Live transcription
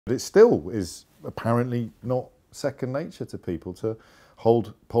But it still is apparently not second nature to people to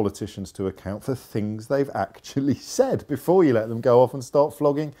hold politicians to account for things they've actually said before you let them go off and start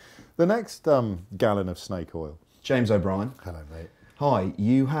flogging the next gallon of snake oil. James O'Brien. Hello, mate. Hi,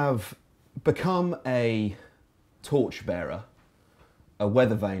 you have become a torchbearer, a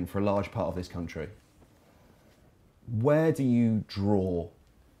weather vane for a large part of this country. Where do you draw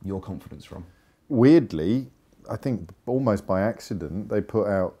your confidence from? Weirdly, I think almost by accident, they put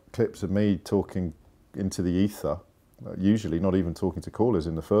out clips of me talking into the ether, usually not even talking to callers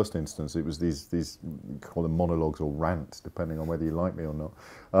in the first instance. It was these you call them monologues or rants, depending on whether you like me or not.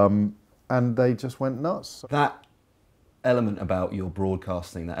 And they just went nuts. That element about your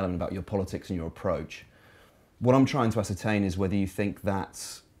broadcasting, that element about your politics and your approach, what I'm trying to ascertain is whether you think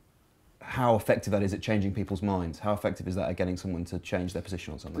that's, how effective that is at changing people's minds. How effective is that at getting someone to change their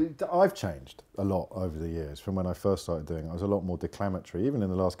position on something? I've changed a lot over the years. From when I first started doing it, I was a lot more declamatory, even in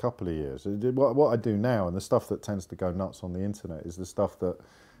the last couple of years. What I do now, and the stuff that tends to go nuts on the internet, is the stuff that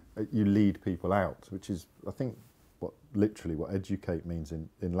you lead people out, which is, I think, literally what educate means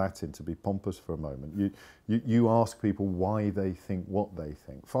in Latin, to be pompous for a moment. You ask people why they think what they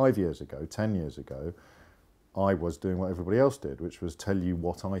think. 5 years ago, 10 years ago, I was doing what everybody else did, which was tell you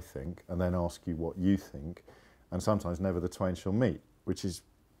what I think and then ask you what you think, and sometimes never the twain shall meet, which is,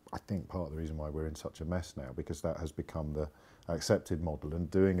 I think, part of the reason why we're in such a mess now, because that has become the accepted model,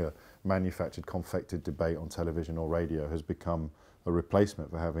 and doing a manufactured, confected debate on television or radio has become a replacement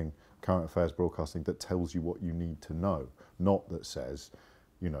for having current affairs broadcasting that tells you what you need to know, not that says,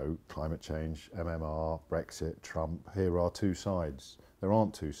 you know, climate change, MMR, Brexit, Trump, here are two sides. There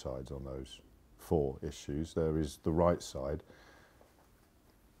aren't two sides on those 4 issues. There is the right side,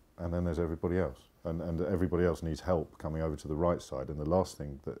 and then there's everybody else. And everybody else needs help coming over to the right side, and the last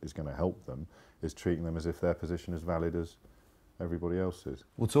thing that is going to help them is treating them as if their position is valid as everybody else's.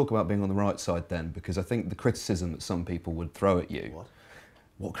 We'll talk about being on the right side then, because I think the criticism that some people would throw at you...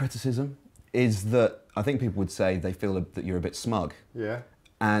 What criticism? Is that I think people would say they feel that you're a bit smug. Yeah.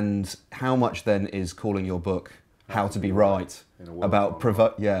 And how much then is calling your book How to Be Right about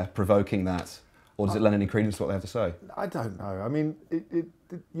provoking that? Or does it lend any credence to what they have to say? I don't know. I mean,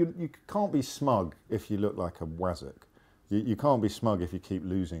 you can't be smug if you look like a wazzock. You can't be smug if you keep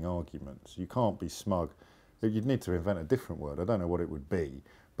losing arguments. You can't be smug. You'd need to invent a different word. I don't know what it would be.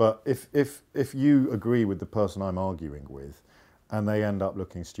 But if you agree with the person I'm arguing with and they end up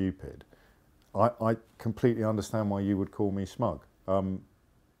looking stupid, I completely understand why you would call me smug.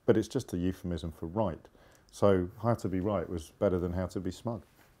 But it's just a euphemism for right. So how to be right was better than how to be smug.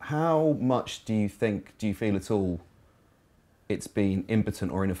 How much do you feel at all it's been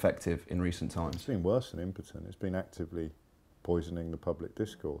impotent or ineffective in recent times? It's been worse than impotent. It's been actively poisoning the public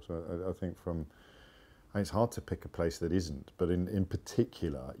discourse. I think it's hard to pick a place that isn't, but in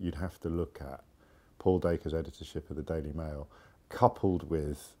particular, you'd have to look at Paul Dacre's editorship of the Daily Mail, coupled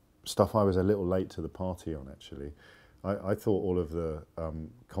with stuff I was a little late to the party on, actually. I thought all of the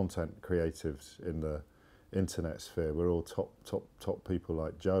content creatives in the internet sphere were all top people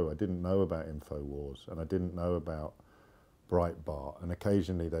like Joe. I didn't know about InfoWars, and I didn't know about Breitbart, and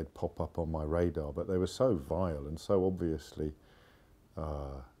occasionally they'd pop up on my radar, but they were so vile and so obviously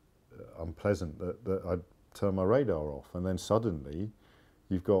unpleasant that I'd turn my radar off. And then suddenly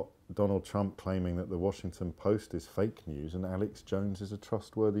you've got Donald Trump claiming that the Washington Post is fake news and Alex Jones is a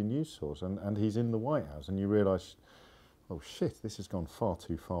trustworthy news source, and he's in the White House, and you realise, oh shit, this has gone far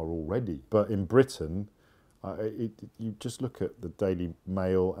too far already. But in Britain, you just look at the Daily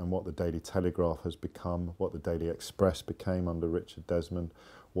Mail and what the Daily Telegraph has become, what the Daily Express became under Richard Desmond,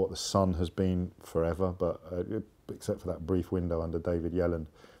 what the Sun has been forever, but except for that brief window under David Yelland,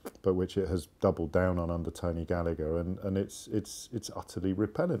 but which it has doubled down on under Tony Gallagher, and it's utterly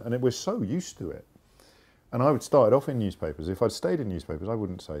repellent. And we're so used to it. And I would start off in newspapers. If I'd stayed in newspapers, I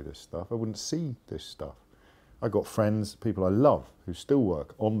wouldn't say this stuff. I wouldn't see this stuff. I got friends, people I love, who still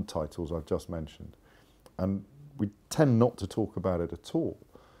work on titles I've just mentioned. And we tend not to talk about it at all,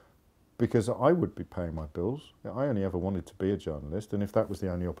 because I would be paying my bills. I only ever wanted to be a journalist, and if that was the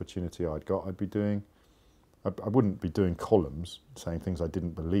only opportunity I'd got, I wouldn't be doing columns saying things I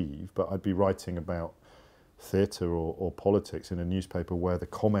didn't believe, but I'd be writing about theatre or politics in a newspaper where the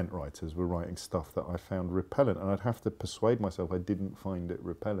comment writers were writing stuff that I found repellent, and I'd have to persuade myself I didn't find it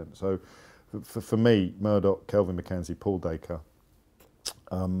repellent. So for me, Murdoch, Kelvin MacKenzie, Paul Dacre,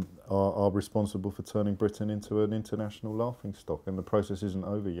 are responsible for turning Britain into an international laughingstock, and the process isn't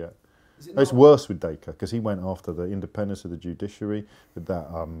over yet. It's worse with Dacre, because he went after the independence of the judiciary with that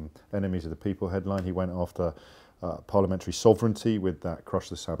Enemies of the People headline. He went after parliamentary sovereignty with that Crush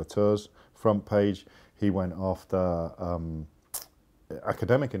the Saboteurs front page. He went after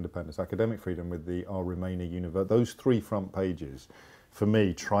academic independence, academic freedom with the Our Remaining Universe. Those 3 front pages, for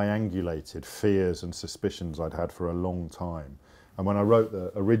me, triangulated fears and suspicions I'd had for a long time. And when I wrote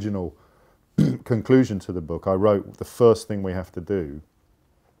the original conclusion to the book, I wrote the first thing we have to do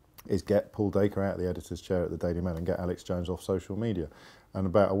is get Paul Dacre out of the editor's chair at the Daily Mail and get Alex Jones off social media. And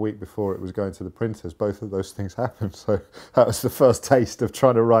about a week before it was going to the printers, both of those things happened. So that was the first taste of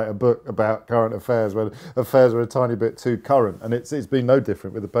trying to write a book about current affairs when affairs were a tiny bit too current. And it's been no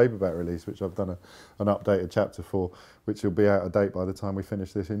different with the paperback release, which I've done an updated chapter for, which will be out of date by the time we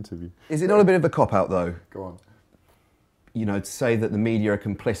finish this interview. Is it not a bit of a cop-out, though? Go on. You know, to say that the media are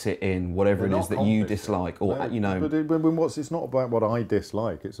complicit in whatever it is that you dislike, or, no, you know... But it's not about what I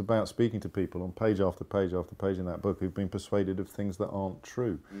dislike, it's about speaking to people on page after page after page in that book who've been persuaded of things that aren't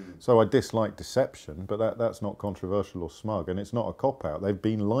true. So I dislike deception, but that's not controversial or smug, and it's not a cop-out. They've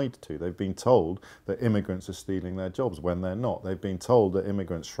been lied to. They've been told that immigrants are stealing their jobs when they're not. They've been told that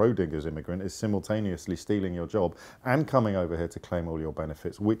Schrodinger's immigrant, is simultaneously stealing your job and coming over here to claim all your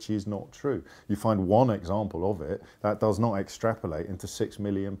benefits, which is not true. You find one example of it, that does not extrapolate into 6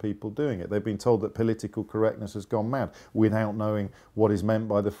 million people doing it. They've been told that political correctness has gone mad without knowing what is meant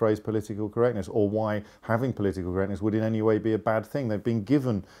by the phrase political correctness, or why having political correctness would in any way be a bad thing. They've been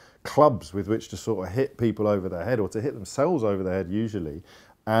given clubs with which to sort of hit people over the head, or to hit themselves over the head usually.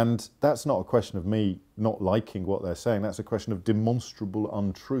 And that's not a question of me not liking what they're saying, that's a question of demonstrable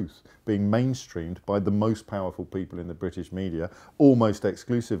untruth being mainstreamed by the most powerful people in the British media, almost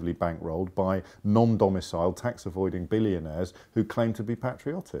exclusively bankrolled by non-domiciled, tax-avoiding billionaires who claim to be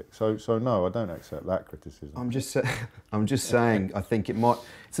patriotic. So no, I don't accept that criticism. I'm just saying, I think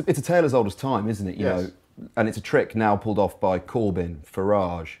it's a tale as old as time, isn't it? You know, and it's a trick now pulled off by Corbyn,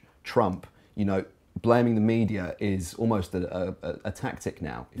 Farage, Trump, you know. Blaming the media is almost a tactic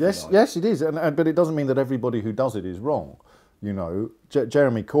now. Yes, yes, it is, but it doesn't mean that everybody who does it is wrong. You know,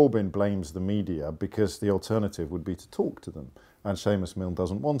 Jeremy Corbyn blames the media because the alternative would be to talk to them, and Seamus Milne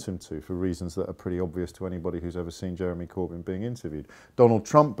doesn't want him to, for reasons that are pretty obvious to anybody who's ever seen Jeremy Corbyn being interviewed. Donald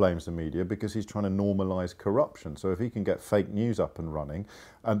Trump blames the media because he's trying to normalise corruption. So if he can get fake news up and running,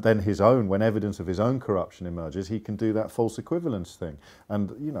 and then when evidence of his own corruption emerges, he can do that false equivalence thing.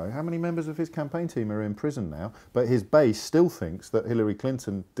 And, you know, how many members of his campaign team are in prison now? But his base still thinks that Hillary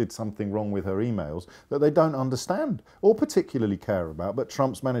Clinton did something wrong with her emails that they don't understand or particularly care about. But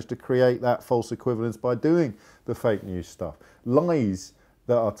Trump's managed to create that false equivalence by doing the fake news stuff. Lies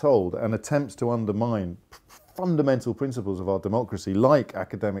that are told and attempts to undermine fundamental principles of our democracy, like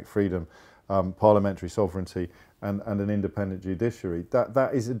academic freedom, parliamentary sovereignty, and an independent judiciary,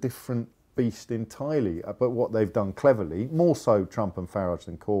 that is a different beast entirely. But what they've done cleverly, more so Trump and Farage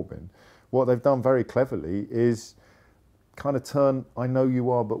than Corbyn, what they've done very cleverly is kind of turn "I know you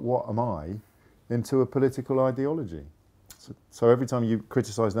are, but what am I" into a political ideology. So every time you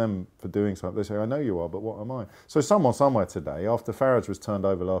criticise them for doing something, they say, "I know you are, but what am I?" So someone somewhere today, after Farage was turned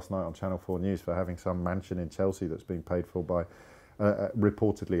over last night on Channel 4 News for having some mansion in Chelsea that's being paid for by,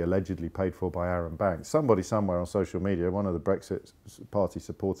 reportedly, allegedly paid for by Aaron Banks, somebody somewhere on social media, one of the Brexit party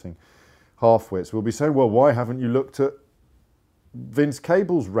supporting half-wits, will be saying, "Well, why haven't you looked at Vince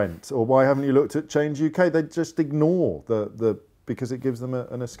Cable's rent? Or why haven't you looked at Change UK?" They just ignore because it gives them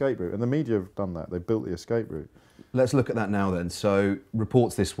an escape route. And the media have done that. They've built the escape route. Let's look at that now then. So,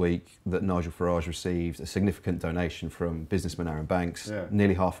 reports this week that Nigel Farage received a significant donation from businessman Aaron Banks,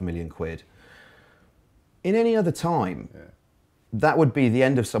 nearly £500,000. In any other time, that would be the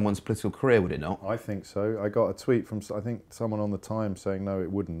end of someone's political career, would it not? I think so. I got a tweet from, I think, someone on the Times saying no,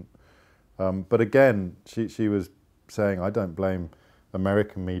 it wouldn't. But again, she was saying, "I don't blame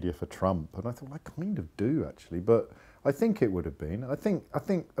American media for Trump." And I thought, I kind of do, actually. But I think it would have been. I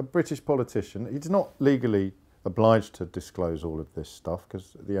think a British politician, he's not legally obliged to disclose all of this stuff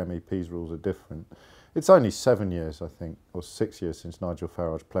because the MEP's rules are different. It's only 7 years, I think, or 6 years since Nigel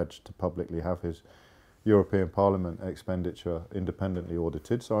Farage pledged to publicly have his European Parliament expenditure independently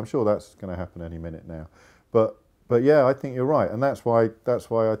audited, so I'm sure that's going to happen any minute now. But yeah, I think you're right, and that's why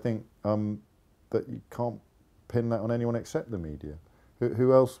I think that you can't pin that on anyone except the media.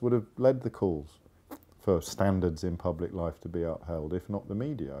 Who else would have led the calls for standards in public life to be upheld, if not the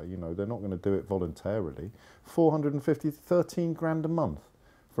media? You know, they're not going to do it voluntarily. 13 grand a month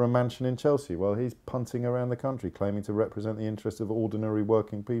for a mansion in Chelsea while he's punting around the country claiming to represent the interests of ordinary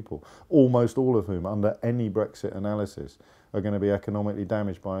working people, almost all of whom, under any Brexit analysis, are going to be economically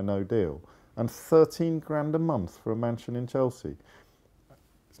damaged by a no deal. And 13 grand a month for a mansion in Chelsea.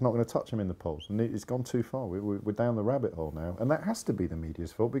 It's not going to touch him in the polls, and it's gone too far. We're down the rabbit hole now, and that has to be the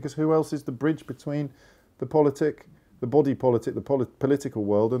media's fault, because who else is the bridge between the body politic, the political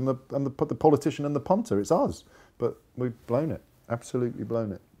world, and the politician and the punter? It's us, but we've blown it. Absolutely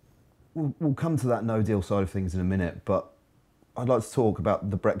blown it. We'll come to that no deal side of things in a minute, but I'd like to talk about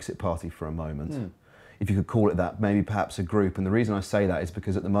the Brexit Party for a moment. If you could call it that, maybe perhaps a group. And the reason I say that is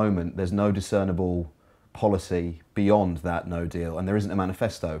because at the moment there's no discernible policy beyond that no deal, and there isn't a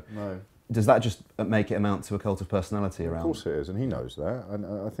manifesto. No. Does that just make it amount to a cult of personality around? Of course it is, and he knows that. And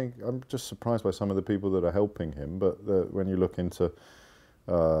I think I'm just surprised by some of the people that are helping him. But when you look into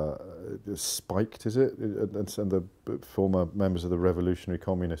Spiked, is it, and the former members of the Revolutionary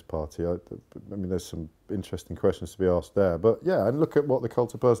Communist Party, I mean, there's some interesting questions to be asked there. But yeah, and look at what the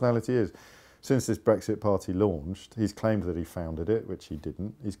cult of personality is. Since this Brexit Party launched, he's claimed that he founded it, which he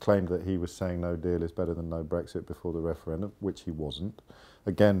didn't. He's claimed that he was saying no deal is better than no Brexit before the referendum, which he wasn't.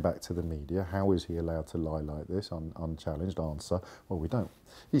 Again, back to the media. How is he allowed to lie like this? Unchallenged answer. Well, we don't.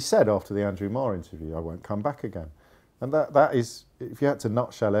 He said after the Andrew Marr interview, I won't come back again. And that is, if you had to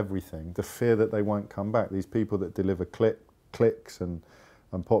nutshell everything, the fear that they won't come back. These people that deliver clicks and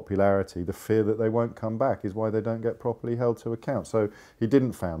popularity, the fear that they won't come back is why they don't get properly held to account. So he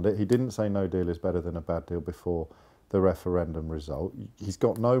didn't found it. He didn't say no deal is better than a bad deal before the referendum result. He's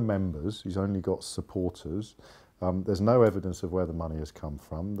got no members. He's only got supporters. There's no evidence of where the money has come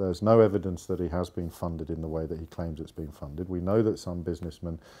from. There's no evidence that he has been funded in the way that he claims it's been funded. We know that some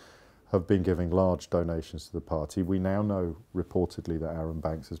businessmen have been giving large donations to the party. We now know reportedly that Aaron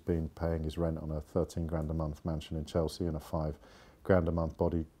Banks has been paying his rent on a 13 grand a month mansion in Chelsea and a 5 grand a month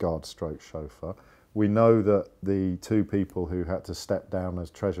bodyguard stroke chauffeur. We know that the two people who had to step down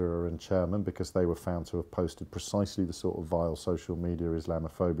as treasurer and chairman because they were found to have posted precisely the sort of vile social media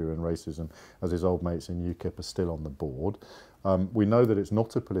Islamophobia and racism as his old mates in UKIP are still on the board. We know that it's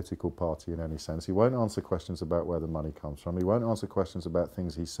not a political party in any sense. He won't answer questions about where the money comes from. He won't answer questions about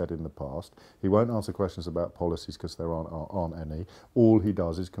things he's said in the past. He won't answer questions about policies because there aren't any. All he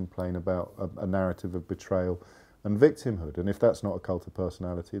does is complain about a narrative of betrayal and victimhood. And if that's not a cult of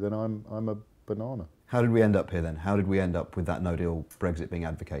personality, then I'm a banana. How did we end up here then? How did we end up with that no deal Brexit being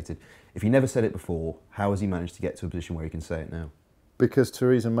advocated? If he never said it before, how has he managed to get to a position where he can say it now? Because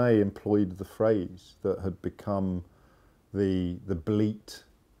Theresa May employed the phrase that had become the bleat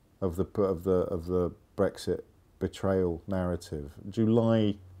of the Brexit betrayal narrative.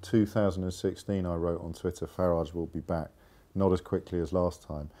 July 2016, I wrote on Twitter, Farage will be back, not as quickly as last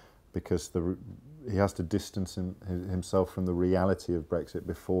time, because he has to distance himself from the reality of Brexit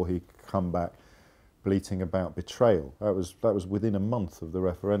before he could come back bleating about betrayal. That was within a month of the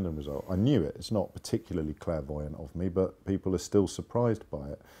referendum result. I knew it. It's not particularly clairvoyant of me, but people are still surprised by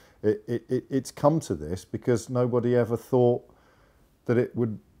it. It's come to this because nobody ever thought that it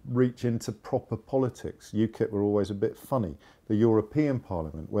would reach into proper politics. UKIP were always a bit funny. The European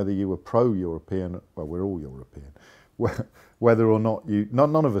Parliament, whether you were pro-European, well, we're all European, whether or not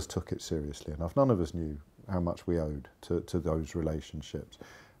none of us took it seriously enough. None of us knew how much we owed to those relationships.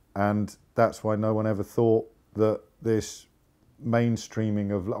 And that's why no one ever thought that this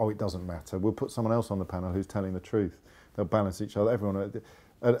mainstreaming of, oh, it doesn't matter, we'll put someone else on the panel who's telling the truth. They'll balance each other, everyone.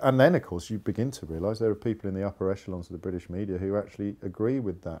 And then, of course, you begin to realise there are people in the upper echelons of the British media who actually agree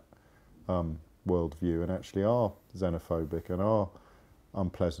with that worldview and actually are xenophobic and are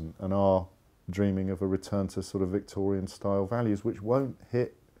unpleasant and are dreaming of a return to sort of Victorian-style values, which won't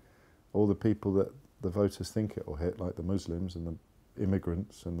hit all the people that the voters think it will hit, like the Muslims and the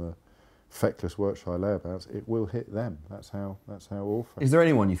immigrants and the feckless Workshire layabouts. It will hit them. That's how all. Is there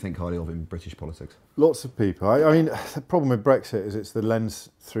anyone you think highly of in British politics? Lots of people. I mean, the problem with Brexit is it's the lens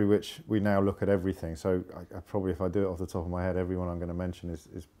through which we now look at everything. So I probably, if I do it off the top of my head, everyone I'm going to mention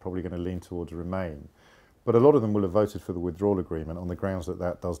is probably going to lean towards Remain. But a lot of them will have voted for the withdrawal agreement on the grounds that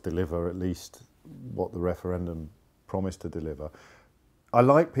that does deliver at least what the referendum promised to deliver. I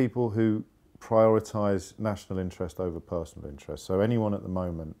like people who prioritise national interest over personal interest. So anyone at the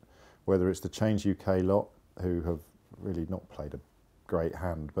moment, whether it's the Change UK lot, who have really not played a great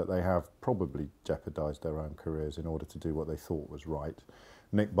hand, but they have probably jeopardised their own careers in order to do what they thought was right.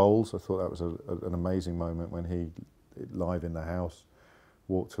 Nick Bowles, I thought that was an amazing moment when he, live in the House,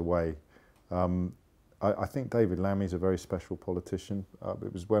 walked away. I think David Lammy's a very special politician.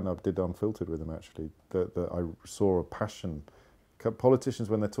 It was when I did Unfiltered with him, actually, that I saw a passion. Politicians,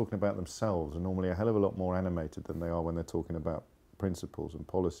 when they're talking about themselves, are normally a hell of a lot more animated than they are when they're talking about principles and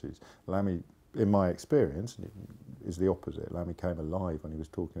policies. Lammy, in my experience, is the opposite. Lammy came alive when he was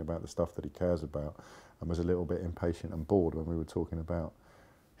talking about the stuff that he cares about and was a little bit impatient and bored when we were talking about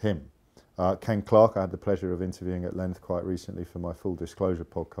him. Ken Clarke, I had the pleasure of interviewing at length quite recently for my Full Disclosure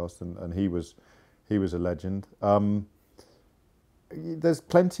podcast, and he was a legend. There's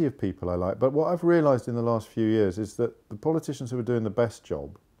plenty of people I like, but what I've realised in the last few years is that the politicians who are doing the best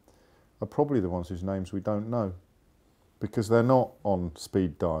job are probably the ones whose names we don't know. because they're not on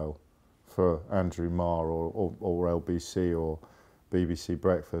speed dial for Andrew Marr or LBC or BBC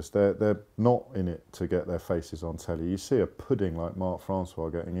Breakfast. They're not in it to get their faces on telly. You see a pudding like Mark Francois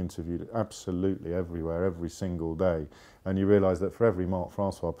getting interviewed absolutely everywhere, every single day, and you realise that for every Mark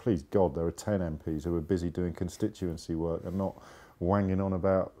Francois, please God, there are 10 MPs who are busy doing constituency work and not wanging on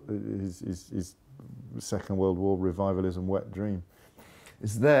about his Second World War revivalism wet dream.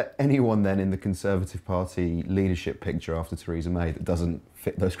 Is there anyone then in the Conservative Party leadership picture after Theresa May that doesn't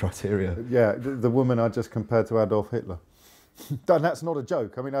fit those criteria? Yeah, the woman I just compared to Adolf Hitler. And that's not a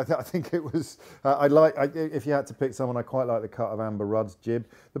joke. I mean, I think it was. If you had to pick someone, I quite like the cut of Amber Rudd's jib.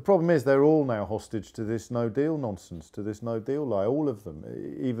 The problem is they're all now hostage to this No Deal nonsense, to this No Deal lie. All of them.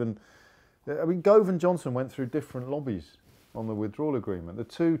 Even, I mean, Gove and Johnson went through different lobbies on the withdrawal agreement. The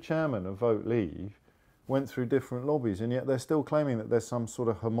two chairmen of Vote Leave went through different lobbies, and yet they're still claiming that there's some sort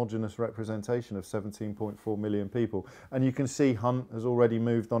of homogenous representation of 17.4 million people. And you can see Hunt has already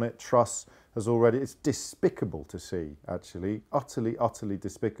moved on it, Truss has already. It's despicable to see, actually, utterly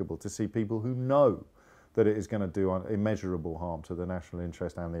despicable to see people who know that it is going to do immeasurable harm to the national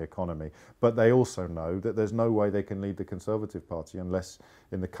interest and the economy. But they also know that there's no way they can lead the Conservative Party unless,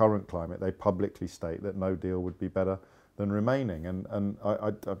 in the current climate, they publicly state that no deal would be better than remaining. And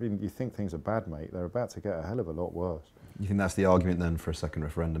I mean, you think things are bad, mate. They're about to get a hell of a lot worse. You think that's the argument then for a second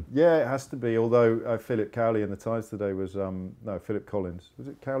referendum? Yeah, it has to be. Although Philip Cowley in the Times today was, no, Philip Collins. Was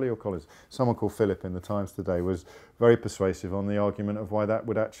it Cowley or Collins? Someone called Philip in the Times today was very persuasive on the argument of why that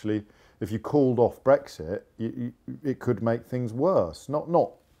would actually, if you called off Brexit, it could make things worse.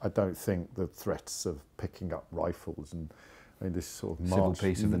 Not. I don't think the threats of picking up rifles and this sort of march,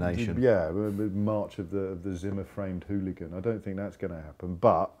 civil peace of the nation. Yeah, march of the Zimmer-framed hooligan. I don't think that's going to happen.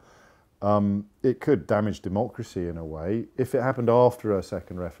 But it could damage democracy in a way. If it happened after a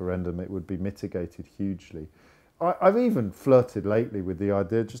second referendum, it would be mitigated hugely. I've even flirted lately with the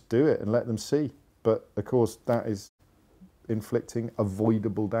idea, just do it and let them see. But of course, that is inflicting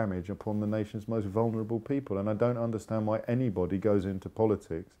avoidable damage upon the nation's most vulnerable people. And I don't understand why anybody goes into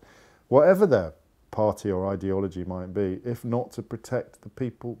politics, whatever their party or ideology might be, if not to protect the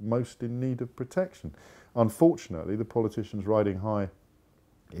people most in need of protection. Unfortunately, the politicians riding high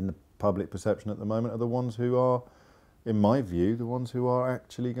in the public perception at the moment are the ones who are, in my view, the ones who are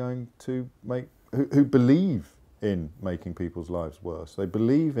actually going to make, who believe in making people's lives worse. They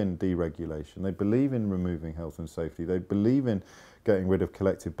believe in deregulation. They believe in removing health and safety. They believe in getting rid of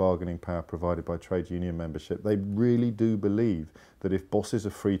collective bargaining power provided by trade union membership. They really do believe that if bosses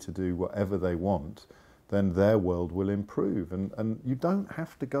are free to do whatever they want, then their world will improve. And you don't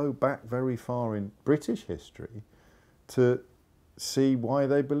have to go back very far in British history to see why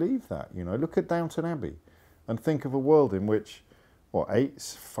they believe that. You know, look at Downton Abbey and think of a world in which, what,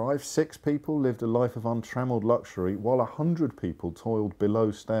 6 people lived a life of untrammelled luxury while 100 people toiled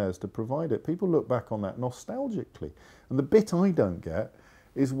below stairs to provide it. People look back on that nostalgically. And the bit I don't get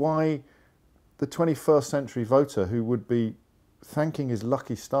is why the 21st century voter who would be thanking his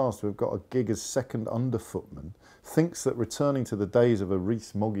lucky stars to have got a gig as second underfootman thinks that returning to the days of a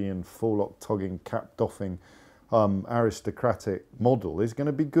rees-moggian, forelock-togging, cap-doffing, aristocratic model is going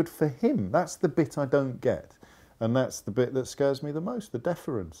to be good for him. That's the bit I don't get. And that's the bit that scares me the most, the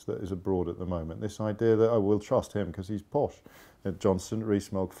deference that is abroad at the moment. This idea that, oh, we'll trust him because he's posh. Johnson,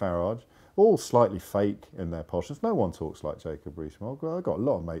 Rees-Mogg, Farage, all slightly fake in their poshness. No one talks like Jacob Rees-Mogg. Well, I've got a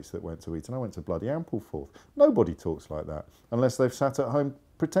lot of mates that went to Eton. I went to bloody Ampleforth. Nobody talks like that unless they've sat at home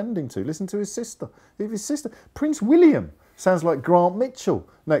pretending to. Listen to his sister. His sister, Prince William, sounds like Grant Mitchell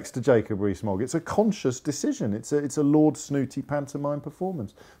next to Jacob Rees-Mogg. It's a conscious decision. It's a Lord Snooty pantomime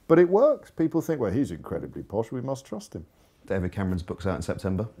performance. But it works. People think, well, he's incredibly posh, we must trust him. David Cameron's book's out in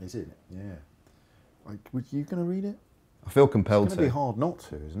September. Is it? Yeah. Were you going to read it? I feel compelled to. It's going to be hard not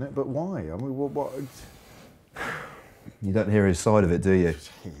to, isn't it? But why? I mean, what You don't hear his side of it, do you?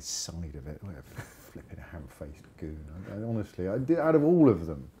 His side of it? Flipping a ham-faced goon. Honestly, out of all of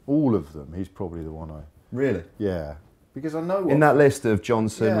them, he's probably the one I... Really? Yeah. Because I know what... In that list of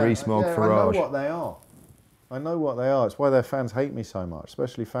Johnson, Rees-Mogg, Farage... I know what they are. I know what they are. It's why their fans hate me so much,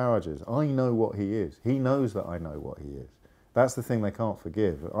 especially Farage's. I know what he is. He knows that I know what he is. That's the thing they can't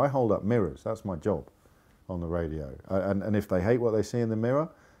forgive. I hold up mirrors. That's my job on the radio. And if they hate what they see in the mirror,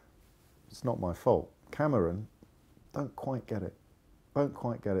 it's not my fault. Cameron, don't quite get it. Don't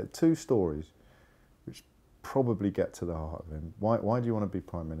quite get it. 2 stories which probably get to the heart of him. Why do you want to be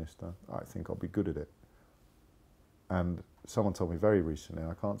Prime Minister? I think I'll be good at it. And someone told me very recently,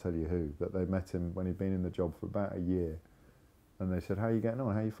 I can't tell you who, that they met him when he'd been in the job for about a year. And they said, how are you getting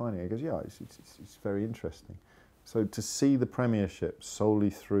on? How are you finding it? He goes, yeah, it's very interesting. So to see the Premiership solely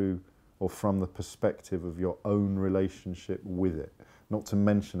through or from the perspective of your own relationship with it. Not to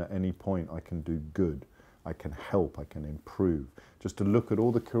mention at any point I can do good, I can help, I can improve. Just to look at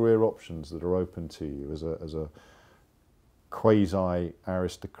all the career options that are open to you as a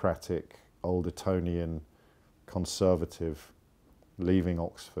quasi-aristocratic, old Etonian conservative leaving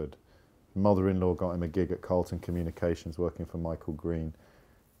Oxford. Mother-in-law got him a gig at Carlton Communications working for Michael Green,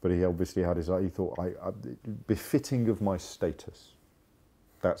 but he obviously had he thought, befitting of my status.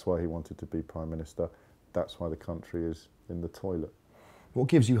 That's why he wanted to be Prime Minister. That's why the country is in the toilet. What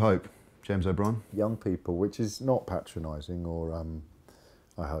gives you hope, James O'Brien? Young people, which is not patronising or,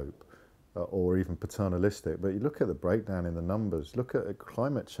 I hope, or even paternalistic, but you look at the breakdown in the numbers, look at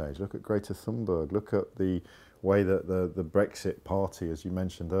climate change, look at Greta Thunberg, look at the way that the Brexit party, as you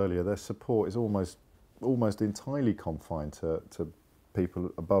mentioned earlier, their support is almost entirely confined to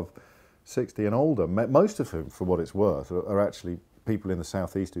people above 60 and older, most of whom, for what it's worth, are actually people in the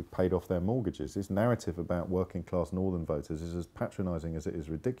southeast who've paid off their mortgages. This narrative about working class northern voters is as patronising as it is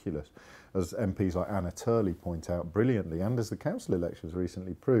ridiculous, as MPs like Anna Turley point out brilliantly, and as the council elections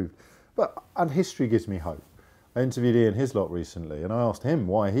recently proved. And history gives me hope. I interviewed Ian Hislop recently, and I asked him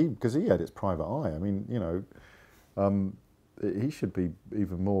why because he had his private eye. I mean, you know, he should be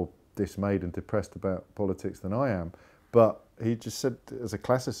even more dismayed and depressed about politics than I am. But he just said, as a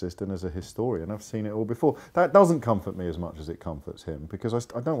classicist and as a historian, I've seen it all before. That doesn't comfort me as much as it comforts him, because I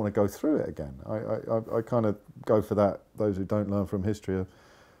don't want to go through it again. I kind of go for that. Those who don't learn from history are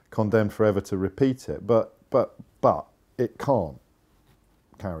condemned forever to repeat it. But it can't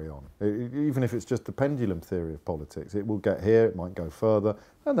carry on. Even if it's just the pendulum theory of politics, it will get here, it might go further,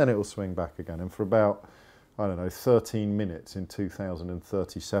 and then it will swing back again. And for about, I don't know, 13 minutes in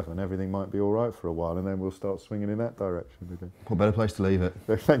 2037, everything might be all right for a while, and then we'll start swinging in that direction again. What better place to leave it?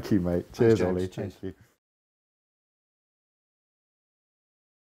 Thank you, mate. Cheers, Thanks, Ollie. Cheers. Thank you.